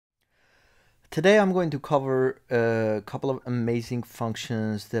Today I'm going to cover a couple of amazing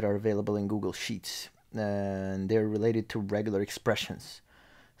functions that are available in Google Sheets, and they're related to regular expressions.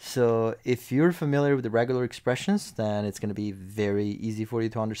 So if you're familiar with the regular expressions, then it's going to be very easy for you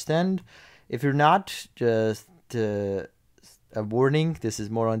to understand. If you're not, just a warning, this is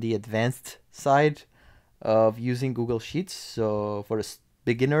more on the advanced side of using Google Sheets. So for a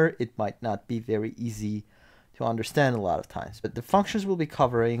beginner, it might not be very easy to understand a lot of times. But the functions we'll be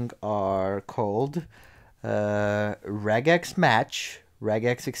covering are called RegExMatch,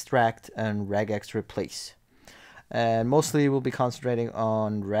 RegEx Extract, and RegEx Replace. And mostly we'll be concentrating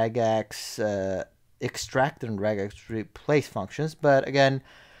on RegEx Extract and RegEx Replace functions. But again,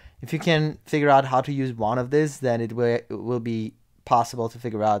 if you can figure out how to use one of these, then it will be possible to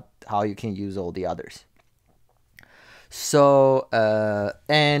figure out how you can use all the others. So,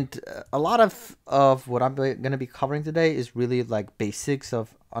 and a lot of what I'm going to be covering today is really like basics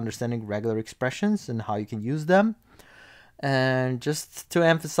of understanding regular expressions and how you can use them. And just to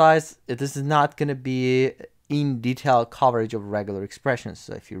emphasize, this is not going to be in detail coverage of regular expressions.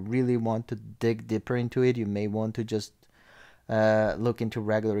 So if you really want to dig deeper into it, you may want to just look into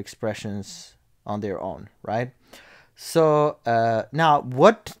regular expressions on their own, right? So now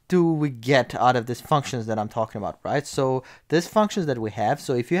what do we get out of these functions that I'm talking about, right? So these functions that we have,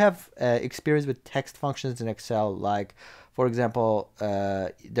 so if you have experience with text functions in Excel, like for example,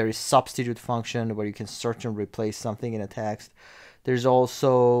 there is substitute function where you can search and replace something in a text. There's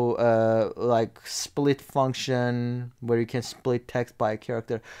also like split function where you can split text by a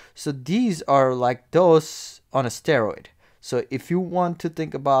character. So these are like those on a steroid. So if you want to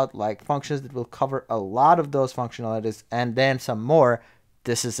think about like functions that will cover a lot of those functionalities and then some more,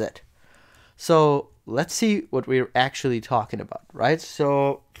 this is it. So let's see what we're actually talking about, right?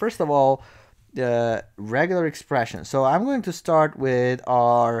 So first of all, the regular expression. So I'm going to start with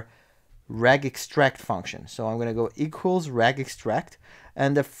our RegExtract function. So I'm going to go equals RegExtract.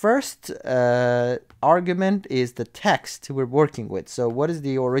 And the first argument is the text we're working with. So what is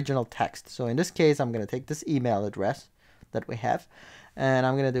the original text? So in this case, I'm going to take this email address that we have, and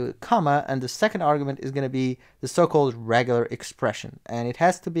I'm going to do a comma, and the second argument is going to be the so-called regular expression, and it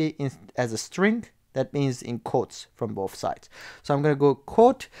has to be as a string. That means in quotes from both sides. So I'm going to go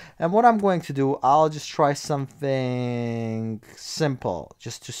quote, and what I'm going to do, I'll just try something simple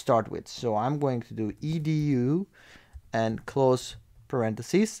just to start with. So I'm going to do edu and close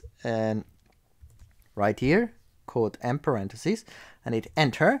parentheses, and right here quote and parentheses, and hit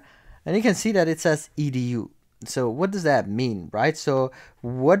enter, and you can see that it says edu. So what does that mean, right? So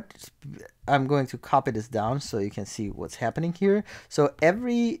what I'm going to copy this down so you can see what's happening here. So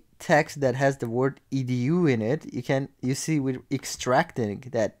every text that has the word edu in it, you see we're extracting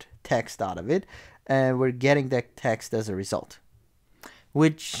that text out of it, and we're getting that text as a result,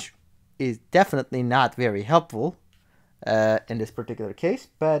 which is definitely not very helpful in this particular case,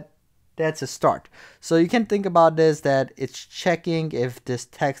 but that's a start. So you can think about this, that it's checking if this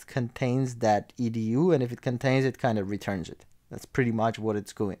text contains that edu, and if it contains it, kind of returns it. That's pretty much what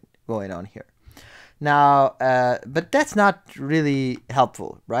it's going on here. Now, but that's not really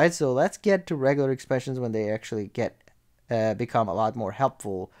helpful, right? So let's get to regular expressions when they actually become a lot more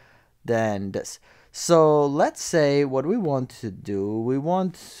helpful than this. So let's say what we want to do, we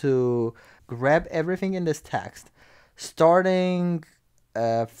want to grab everything in this text, starting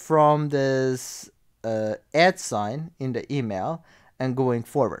from this add sign in the email and going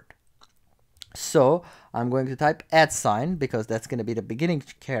forward. So I'm going to type add sign because that's going to be the beginning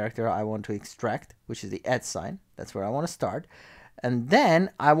character I want to extract, which is the add sign. That's where I want to start. And then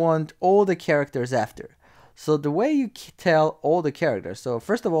I want all the characters after. So the way you tell all the characters, so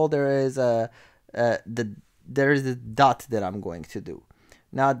first of all, there is a dot that I'm going to do.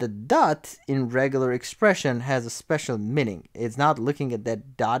 Now the dot in regular expression has a special meaning. It's not looking at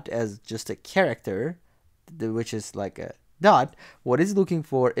that dot as just a character, which is like a dot. What it's looking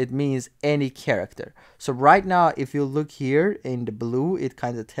for, it means any character. So right now, if you look here in the blue, it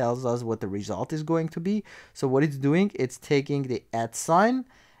kind of tells us what the result is going to be. So what it's doing, it's taking the @ sign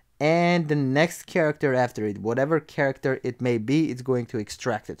and the next character after it, whatever character it may be, it's going to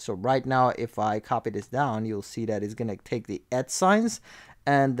extract it. So right now, if I copy this down, you'll see that it's going to take the @ signs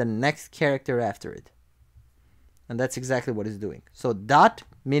and the next character after it. And that's exactly what it's doing. So dot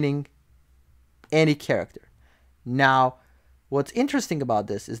meaning any character. Now, what's interesting about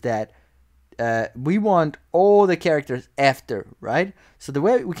this is that we want all the characters after, right? So the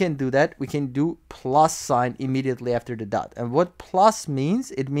way we can do that, we can do plus sign immediately after the dot. And what plus means,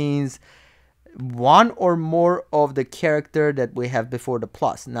 it means one or more of the character that we have before the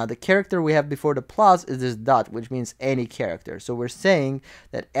plus. Now the character we have before the plus is this dot, which means any character. So we're saying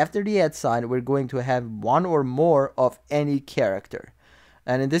that after the @ sign, we're going to have one or more of any character.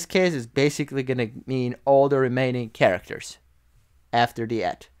 And in this case, it's basically going to mean all the remaining characters after the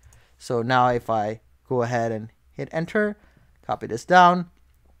 @ So now if I go ahead and hit enter, copy this down,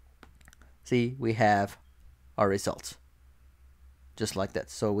 see, we have our results. Just like that.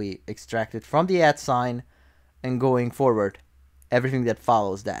 So we extracted from the @ sign, and going forward, everything that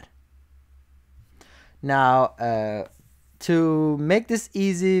follows that. Now, to make this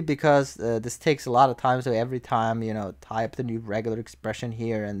easy, because this takes a lot of time, so every time, type the new regular expression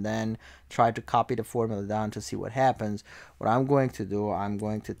here and then try to copy the formula down to see what happens. What I'm going to do, I'm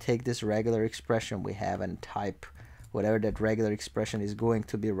going to take this regular expression we have and type whatever that regular expression is going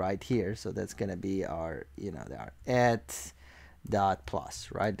to be right here. So that's going to be our, our @ dot plus,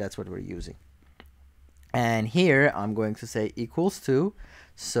 right? That's what we're using. And here I'm going to say equals to.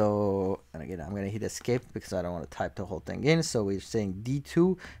 So, and again, I'm going to hit escape because I don't want to type the whole thing in. So we're saying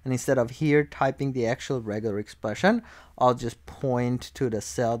D2, and instead of here typing the actual regular expression, I'll just point to the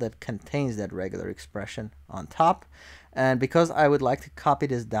cell that contains that regular expression on top. And because I would like to copy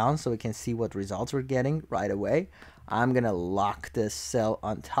this down so we can see what results we're getting right away, I'm going to lock this cell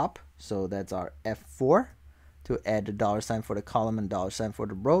on top. So that's our F4. To add the $ for the column and $ for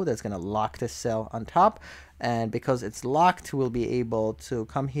the row. That's going to lock this cell on top. And because it's locked, we'll be able to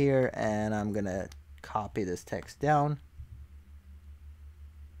come here, and I'm going to copy this text down.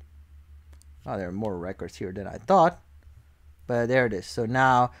 Oh, there are more records here than I thought. But there it is. So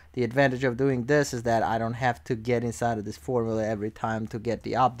now the advantage of doing this is that I don't have to get inside of this formula every time to get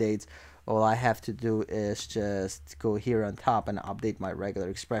the updates. All I have to do is just go here on top and update my regular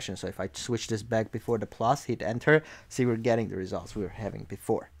expression. So if I switch this back before the plus, hit enter, see, we're getting the results we were having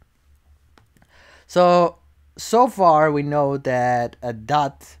before. So far we know that a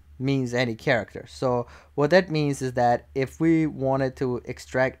dot means any character. So what that means is that if we wanted to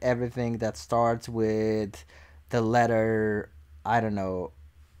extract everything that starts with the letter, I don't know,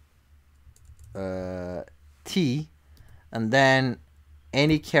 T, and then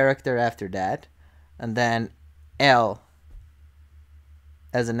any character after that, and then L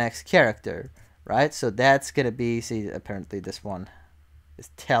as the next character, right? So that's gonna be, see, apparently this one is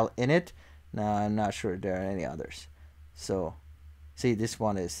tel in it. Now I'm not sure there are any others. So see, this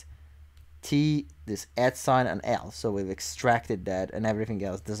one is T, this @ sign, and L. So we've extracted that, and everything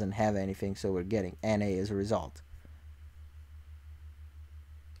else doesn't have anything, so we're getting NA as a result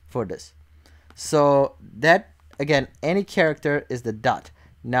for this. So that, again, any character is the dot.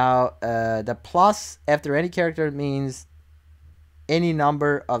 Now, the plus after any character means any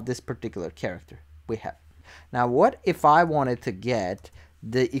number of this particular character we have. Now, what if I wanted to get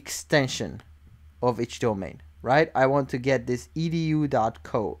the extension of each domain, right? I want to get this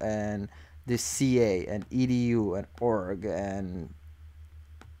edu.co and this ca and edu and org and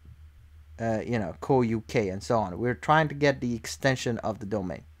co.uk and so on. We're trying to get the extension of the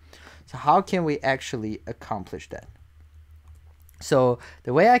domain. So how can we actually accomplish that? So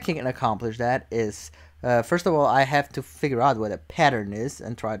the way I can accomplish that is, first of all, I have to figure out what a pattern is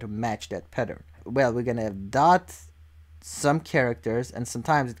and try to match that pattern. Well, we're going to have dot some characters, and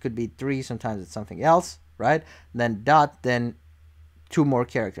sometimes it could be 3, sometimes it's something else, right? Then dot, then 2 more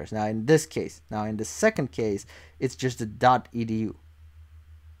characters. Now in this case, in the second case, it's just the .edu,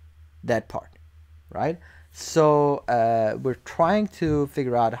 that part, right? So we're trying to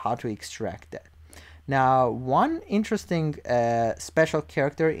figure out how to extract that. Now, one interesting special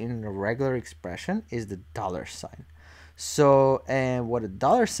character in a regular expression is the $sign. So, and what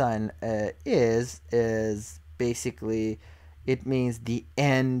a $sign is basically, it means the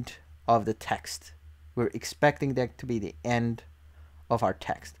end of the text. We're expecting that to be the end of our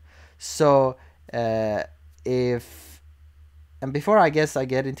text. So and before I guess I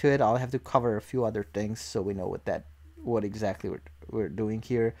get into it, I'll have to cover a few other things so we know what exactly we're doing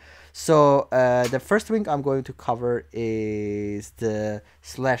here. So the first thing I'm going to cover is the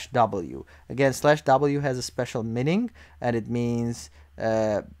 /w. Again, /w has a special meaning, and it means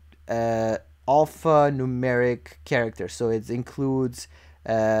alphanumeric character. So it includes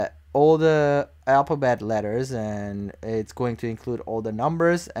all the alphabet letters, and it's going to include all the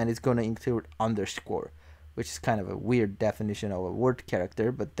numbers, and it's going to include underscore, which is kind of a weird definition of a word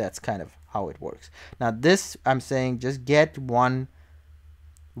character, but that's kind of how it works. Now this, I'm saying, just get one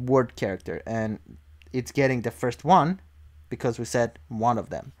word character, and it's getting the first one because we said one of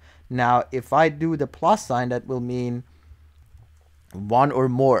them. Now if I do the plus sign, that will mean one or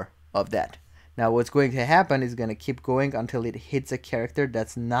more of that. Now what's going to happen is going to keep going until it hits a character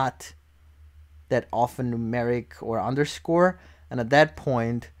that's not that often numeric or underscore, and at that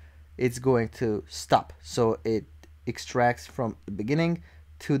point it's going to stop. So it extracts from the beginning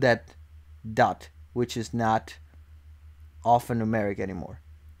to that dot, which is not often numeric anymore,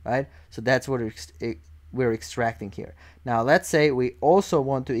 right? So that's what we're extracting here. Now let's say we also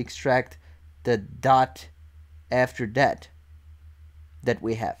want to extract the dot after that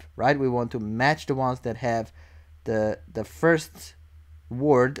we have, right? We want to match the ones that have the first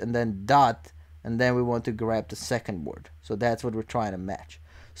word and then dot, and then we want to grab the second word. So that's what we're trying to match.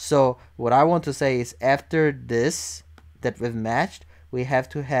 So what I want to say is after this that we've matched, we have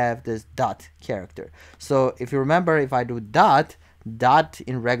to have this dot character. So if you remember, if I do dot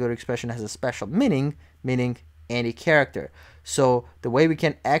in regular expression has a special meaning any character. So the way we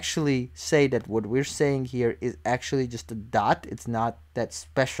can actually say that what we're saying here is actually just a dot, it's not that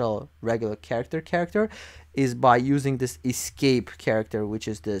special regular character, is by using this escape character, which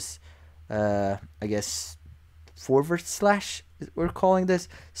is this I guess / we're calling this.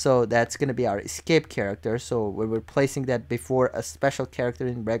 So that's going to be our escape character. So when we're placing that before a special character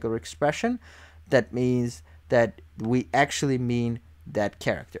in regular expression, that means that we actually mean that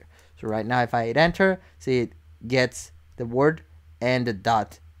character. So right now if I hit enter, see it gets the word and the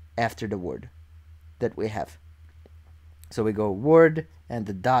dot after the word that we have. So we go word and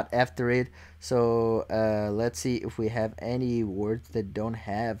the dot after it. So let's see if we have any words that don't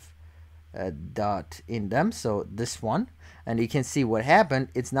have a dot in them. So this one, and you can see what happened.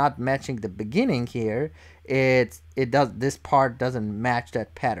 It's not matching the beginning here. This part doesn't match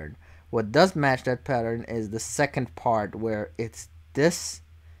that pattern. What does match that pattern is the second part where it's this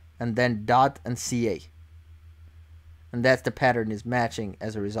and then dot and CA. And that's the pattern is matching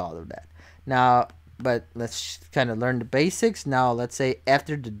as a result of that. Now, but let's kind of learn the basics. Now, let's say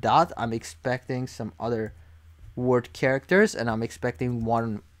after the dot, I'm expecting some other word characters, and I'm expecting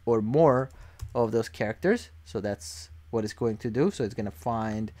one or more of those characters. So that's what it's going to do. So it's going to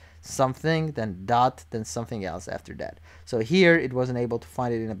find something, then dot, then something else after that. So here it wasn't able to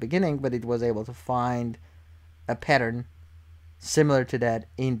find it in the beginning, but it was able to find a pattern similar to that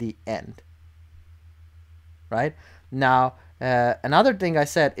in the end. Right? Now, another thing I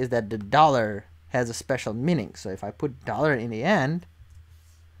said is that the dollar has a special meaning. So if I put dollar in the end,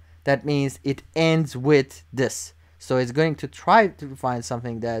 that means it ends with this. So it's going to try to find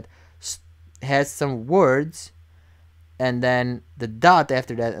something that has some words and then the dot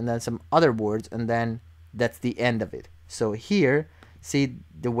after that and then some other words, and then that's the end of it. So here, see,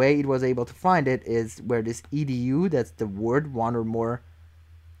 the way it was able to find it is where this edu, that's the word, one or more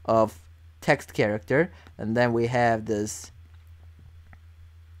of text character, and then we have this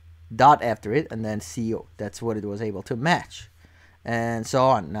dot after it and then co. That's what it was able to match, and so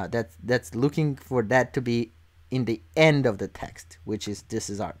on. Now that's looking for that to be in the end of the text, which is this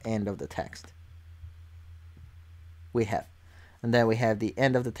is our end of the text we have, and then we have the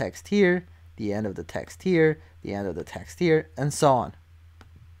end of the text here, the end of the text here, the end of the text here, and so on.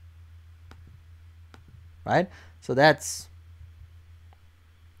 Right? So that's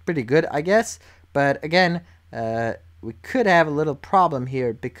pretty good, I guess. But again, we could have a little problem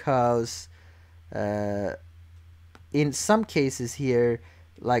here because in some cases here,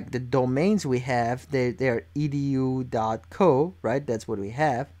 like the domains we have, they're edu.co, right? That's what we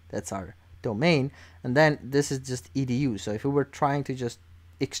have. That's our domain. And then this is just edu. So if we were trying to just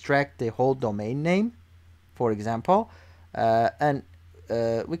extract the whole domain name, for example, and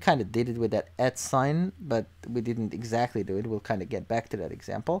we kind of did it with that @ sign, but we didn't exactly do it. We'll kind of get back to that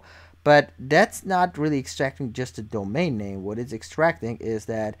example. But that's not really extracting just a domain name. What it's extracting is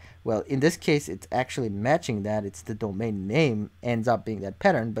that, well, in this case, it's actually matching that. It's the domain name ends up being that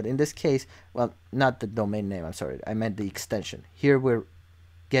pattern. But in this case, well, not the domain name. I'm sorry. I meant the extension. Here we're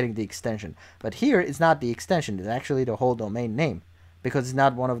getting the extension. But here it's not the extension. It's actually the whole domain name, because it's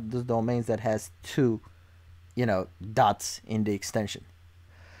not one of the domains that has two, dots in the extension.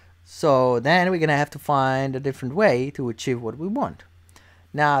 So then we're going to have to find a different way to achieve what we want.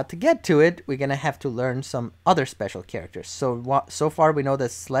 Now, to get to it, we're going to have to learn some other special characters. So far we know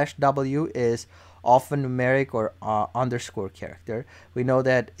that /w is often numeric or underscore character. We know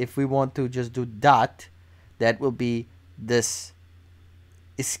that if we want to just do dot, that will be this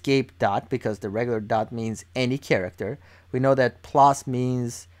escape dot, because the regular dot means any character. We know that plus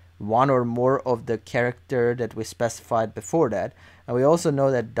means one or more of the character that we specified before that. And we also know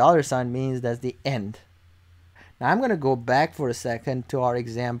that $sign means that's the end. Now I'm going to go back for a second to our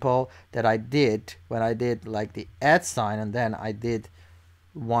example that I did when I did like the @ sign, and then I did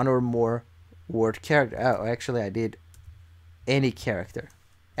one or more word character. Oh, actually I did any character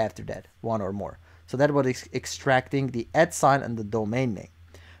after that, one or more. So that was extracting the @ sign and the domain name.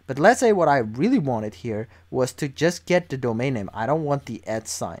 But let's say what I really wanted here was to just get the domain name. I don't want the @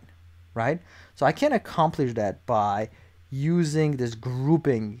 sign, right? So I can accomplish that by using this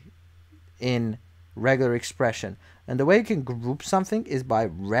grouping in regular expression. And the way you can group something is by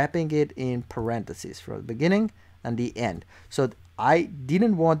wrapping it in parentheses for the beginning and the end. So I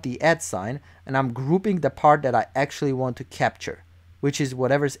didn't want the @ sign, and I'm grouping the part that I actually want to capture, which is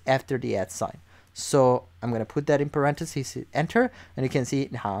whatever's after the @ sign. So I'm going to put that in parentheses, hit enter, and you can see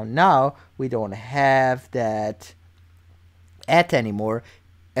how now we don't have that @ anymore.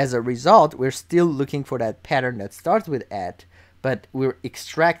 As a result, we're still looking for that pattern that starts with @, but we're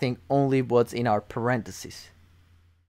extracting only what's in our parentheses.